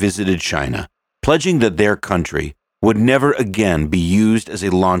delegation visited China, pledging that their country would never again be used as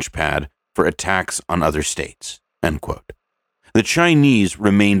a launch pad for attacks on other states, end quote. The Chinese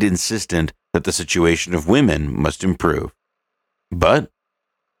remained insistent that the situation of women must improve. But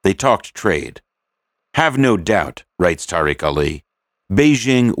they talked trade. Have no doubt, writes Tariq Ali,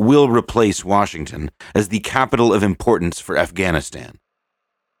 Beijing will replace Washington as the capital of importance for Afghanistan.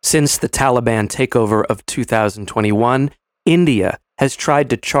 Since the Taliban takeover of 2021, India has tried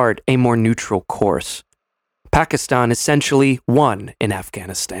to chart a more neutral course. Pakistan essentially won in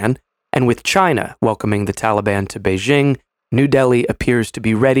Afghanistan, and with China welcoming the Taliban to Beijing, New Delhi appears to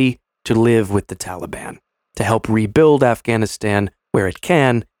be ready to live with the Taliban, to help rebuild Afghanistan where it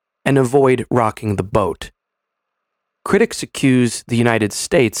can and avoid rocking the boat. Critics accuse the United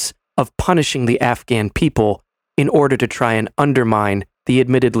States of punishing the Afghan people in order to try and undermine the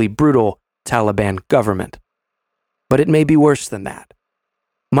admittedly brutal Taliban government. But it may be worse than that.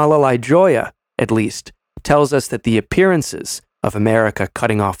 Malalai Joya, at least, tells us that the appearances of America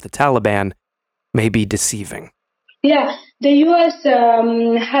cutting off the Taliban may be deceiving. Yeah, the U.S.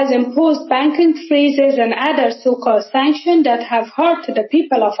 has imposed banking freezes and other so-called sanctions that have hurt the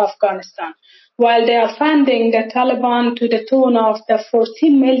people of Afghanistan, while they are funding the Taliban to the tune of the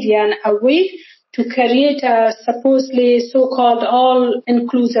 14 million a week to create a supposedly so-called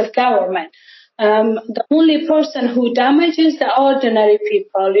all-inclusive government. the only person who damages the ordinary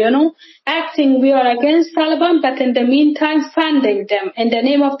people, acting we are against Taliban, but in the meantime funding them in the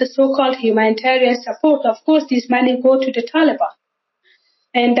name of the so-called humanitarian support. Of course, these money go to the Taliban.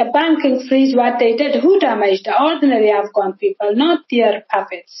 And the banking freeze, what they did, who damaged the ordinary Afghan people, not their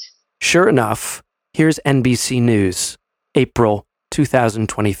puppets. Sure enough, here's NBC News, April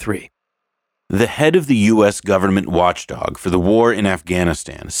 2023. The head of the U.S. government watchdog for the war in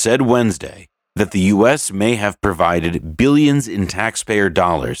Afghanistan said Wednesday that the U.S. may have provided billions in taxpayer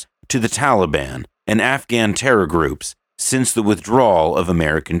dollars to the Taliban and Afghan terror groups since the withdrawal of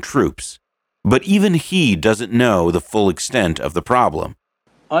American troops. But even he doesn't know the full extent of the problem.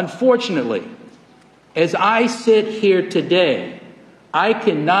 Unfortunately, as I sit here today, I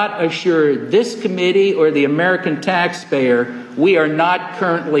cannot assure this committee or the American taxpayer we are not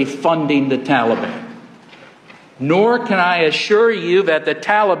currently funding the Taliban. Nor can I assure you that the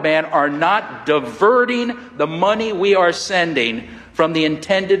Taliban are not diverting the money we are sending from the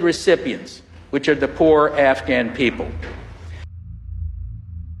intended recipients, which are the poor Afghan people.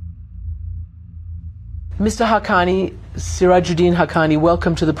 Mr. Haqqani, Sirajuddin Haqqani,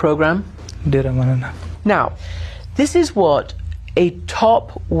 welcome to the program. Now, this is what a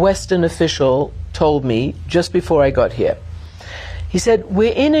top Western official told me just before I got here. He said,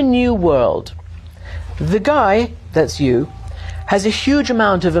 we're in a new world. The guy, that's you, has a huge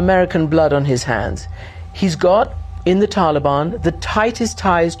amount of American blood on his hands. He's got, in the Taliban, the tightest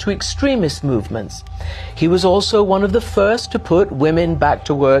ties to extremist movements. He was also one of the first to put women back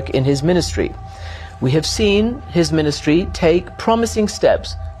to work in his ministry. We have seen his ministry take promising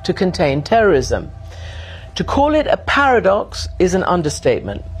steps to contain terrorism. To call it a paradox is an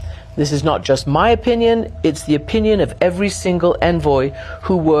understatement. This is not just my opinion, it's the opinion of every single envoy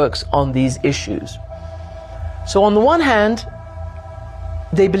who works on these issues. So on the one hand,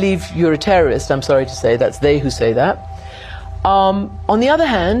 they believe you're a terrorist. I'm sorry to say, that's they who say that. On the other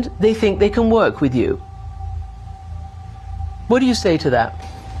hand, they think they can work with you. What do you say to that?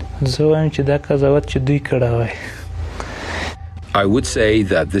 I would say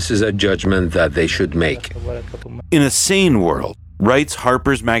that this is a judgment that they should make. In a sane world, writes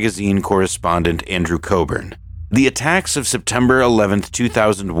Harper's Magazine correspondent Andrew Coburn, the attacks of September 11,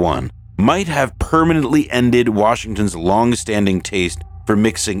 2001 might have permanently ended Washington's long-standing taste for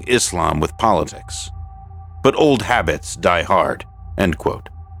mixing Islam with politics. But old habits die hard, end quote.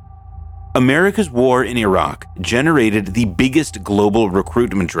 America's war in Iraq generated the biggest global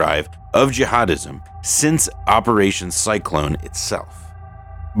recruitment drive of jihadism since Operation Cyclone itself.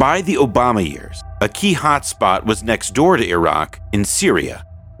 By the Obama years, a key hotspot was next door to Iraq in Syria,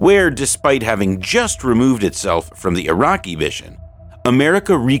 where, despite having just removed itself from the Iraqi mission,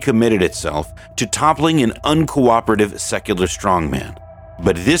 America recommitted itself to toppling an uncooperative secular strongman,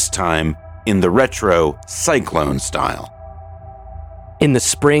 but this time in the retro Cyclone style. In the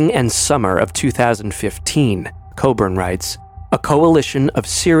spring and summer of 2015, Coburn writes, a coalition of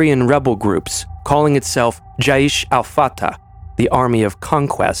Syrian rebel groups calling itself Jaish al-Fatah, the Army of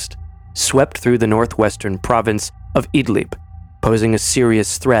Conquest, swept through the northwestern province of Idlib, posing a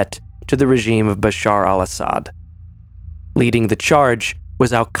serious threat to the regime of Bashar al-Assad. Leading the charge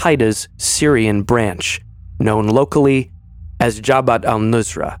was al-Qaeda's Syrian branch, known locally as Jabhat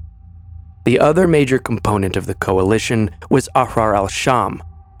al-Nusra. The other major component of the coalition was Ahrar al-Sham,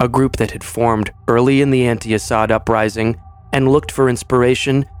 a group that had formed early in the anti-Assad uprising and looked for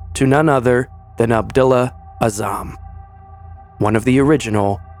inspiration to none other than Abdullah Azzam, one of the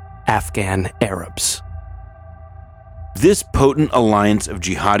original Afghan Arabs. This potent alliance of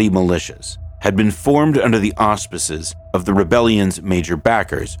jihadi militias had been formed under the auspices of the rebellion's major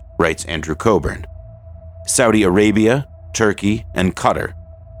backers, writes Andrew Coburn, Saudi Arabia, Turkey, and Qatar.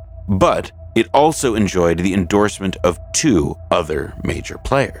 But it also enjoyed the endorsement of two other major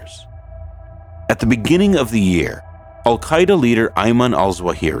players. At the beginning of the year, al-Qaeda leader Ayman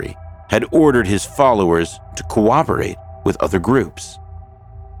al-Zawahiri had ordered his followers to cooperate with other groups.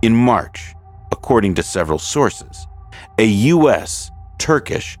 In March, according to several sources, a U.S.,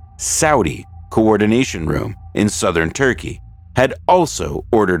 Turkish, Saudi coordination room in southern Turkey had also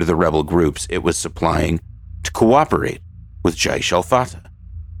ordered the rebel groups it was supplying to cooperate with Jaish al-Fatah.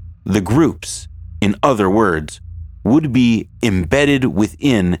 The groups, in other words, would be embedded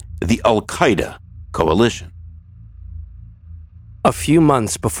within the al-Qaeda coalition. A few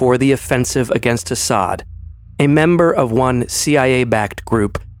months before the offensive against Assad, a member of one CIA-backed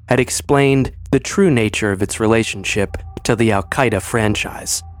group had explained the true nature of its relationship to the al-Qaeda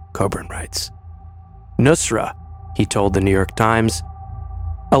franchise, Coburn writes. Nusra, he told the New York Times,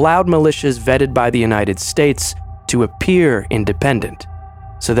 allowed militias vetted by the United States to appear independent,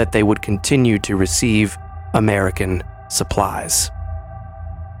 so that they would continue to receive American supplies.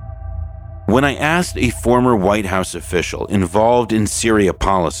 When I asked a former White House official involved in Syria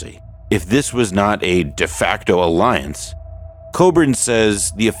policy if this was not a de facto alliance, Coburn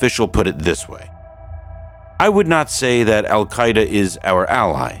says the official put it this way: "I would not say that al-Qaeda is our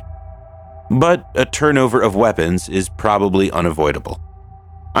ally, but a turnover of weapons is probably unavoidable.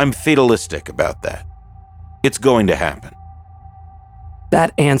 I'm fatalistic about that. It's going to happen."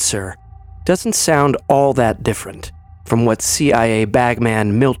 That answer doesn't sound all that different from what CIA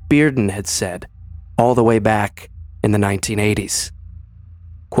bagman Milt Bearden had said all the way back in the 1980s.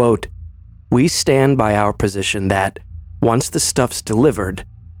 Quote, "We stand by our position that once the stuff's delivered,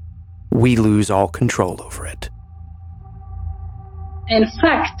 we lose all control over it." In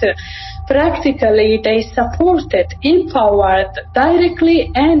fact, practically they supported, empowered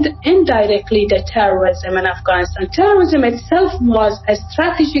directly and indirectly the terrorism in Afghanistan. Terrorism itself was a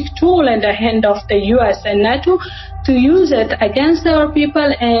strategic tool in the hand of the US and NATO to use it against our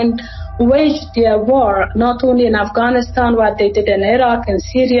people and wage their war, not only in Afghanistan, what they did in Iraq, in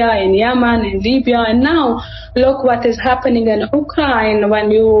Syria, in Yemen, in Libya, and now look what is happening in Ukraine.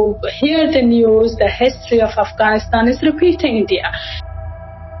 When you hear the news, the history of Afghanistan is repeating there.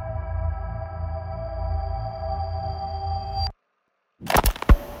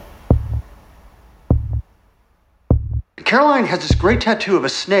 Caroline has this great tattoo of a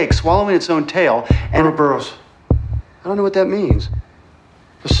snake swallowing its own tail, and Ouroboros. I don't know what that means.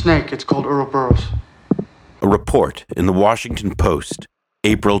 The snake, it's called Ouroboros. A report in the Washington Post,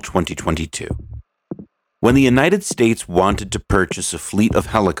 April 2022. When the United States wanted to purchase a fleet of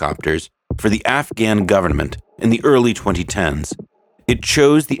helicopters for the Afghan government in the early 2010s, it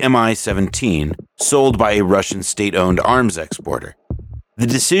chose the Mi-17 sold by a Russian state-owned arms exporter. The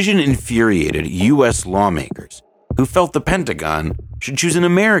decision infuriated U.S. lawmakers who felt the Pentagon should choose an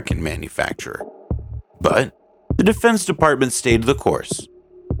American manufacturer. But the Defense Department stayed the course,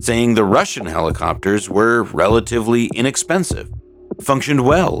 saying the Russian helicopters were relatively inexpensive, functioned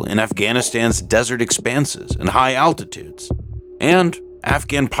well in Afghanistan's desert expanses and high altitudes, and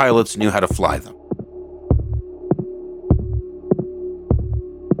Afghan pilots knew how to fly them.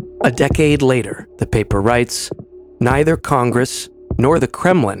 A decade later, the paper writes, neither Congress nor the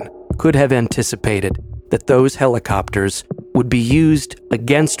Kremlin could have anticipated that those helicopters would be used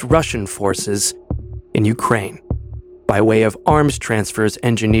against Russian forces in Ukraine by way of arms transfers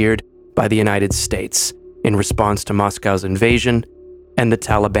engineered by the United States in response to Moscow's invasion and the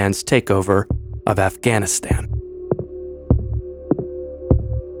Taliban's takeover of Afghanistan.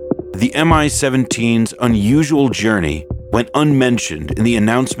 The Mi-17's unusual journey went unmentioned in the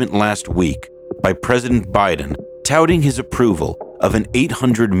announcement last week by President Biden touting his approval of an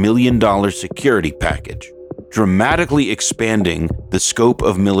 $800 million security package, dramatically expanding the scope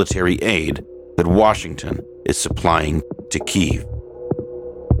of military aid that Washington is supplying to Kyiv.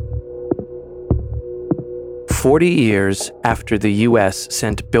 40 years after the U.S.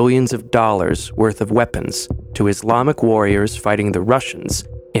 sent billions of dollars worth of weapons to Islamic warriors fighting the Russians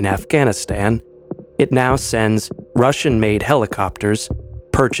in Afghanistan, it now sends Russian-made helicopters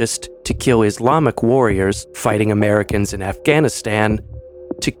purchased to kill Islamic warriors fighting Americans in Afghanistan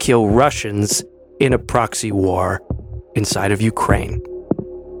to kill Russians in a proxy war inside of Ukraine.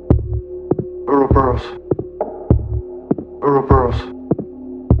 Ouroboros. Ouroboros.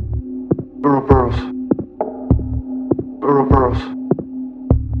 Ouroboros. Ouroboros.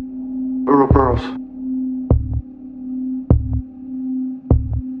 Ouroboros.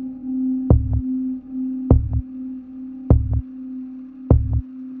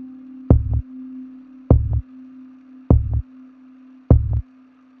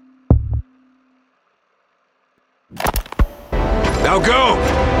 Now go!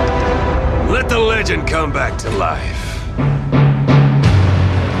 Let the legend come back to life.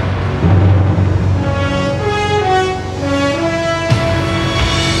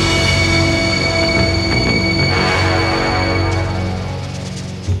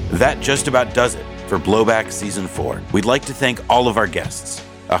 That just about does it for Blowback Season 4. We'd like to thank all of our guests: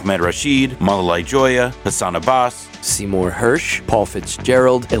 Ahmed Rashid, Malalai Joya, Hassan Abbas, Seymour Hirsch, Paul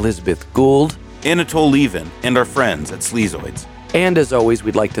Fitzgerald, Elizabeth Gould, Anatole Levin, and our friends at Sleazoids. And as always,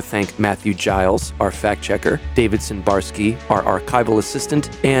 we'd like to thank Matthew Giles, our fact-checker, Davidson Barsky, our archival assistant,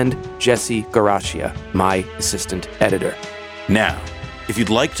 and Jesse Garashia, my assistant editor. Now, if you'd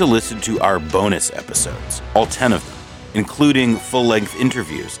like to listen to our bonus episodes, all 10 of them, including full-length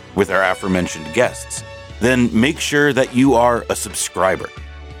interviews with our aforementioned guests, then make sure that you are a subscriber.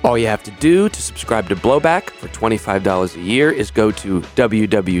 All you have to do to subscribe to Blowback for $25 a year is go to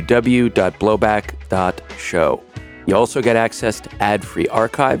www.blowback.show. You also get access to ad-free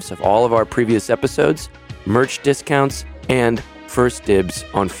archives of all of our previous episodes, merch discounts, and first dibs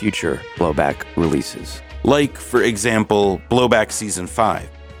on future Blowback releases. Like, for example, Blowback Season 5,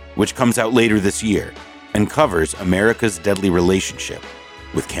 which comes out later this year and covers America's deadly relationship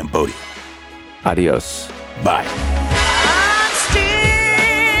with Cambodia. Adios. Bye.